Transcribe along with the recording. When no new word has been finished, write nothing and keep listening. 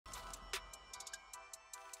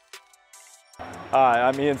Hi,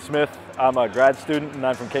 I'm Ian Smith. I'm a grad student and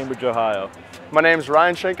I'm from Cambridge, Ohio. My name is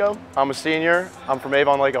Ryan Schenko. I'm a senior. I'm from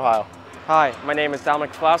Avon Lake, Ohio. Hi, my name is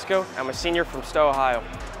Dominic Flasco. I'm a senior from Stowe, Ohio.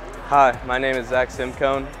 Hi, my name is Zach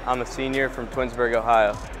Simcone. I'm a senior from Twinsburg,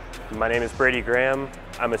 Ohio. My name is Brady Graham.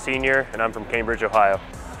 I'm a senior and I'm from Cambridge, Ohio.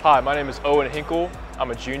 Hi, my name is Owen Hinkle.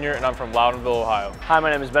 I'm a junior and I'm from Loudonville, Ohio. Hi, my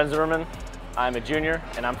name is Ben Zimmerman. I'm a junior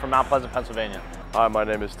and I'm from Mount Pleasant, Pennsylvania. Hi, my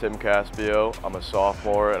name is Tim Caspio. I'm a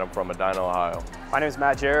sophomore and I'm from Medina, Ohio. My name is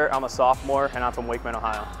Matt Jarrett. I'm a sophomore and I'm from Wakeman,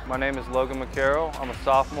 Ohio. My name is Logan McCarroll. I'm a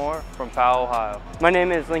sophomore from Powell, Ohio. My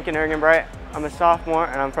name is Lincoln Ergenbright. I'm a sophomore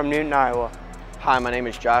and I'm from Newton, Iowa. Hi, my name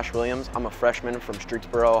is Josh Williams. I'm a freshman from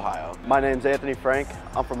Streetsboro, Ohio. My name is Anthony Frank.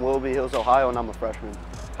 I'm from Willoughby Hills, Ohio, and I'm a freshman.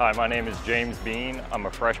 Hi, my name is James Bean. I'm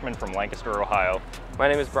a freshman from Lancaster, Ohio. My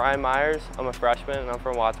name is Brian Myers. I'm a freshman and I'm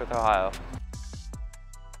from Wadsworth, Ohio.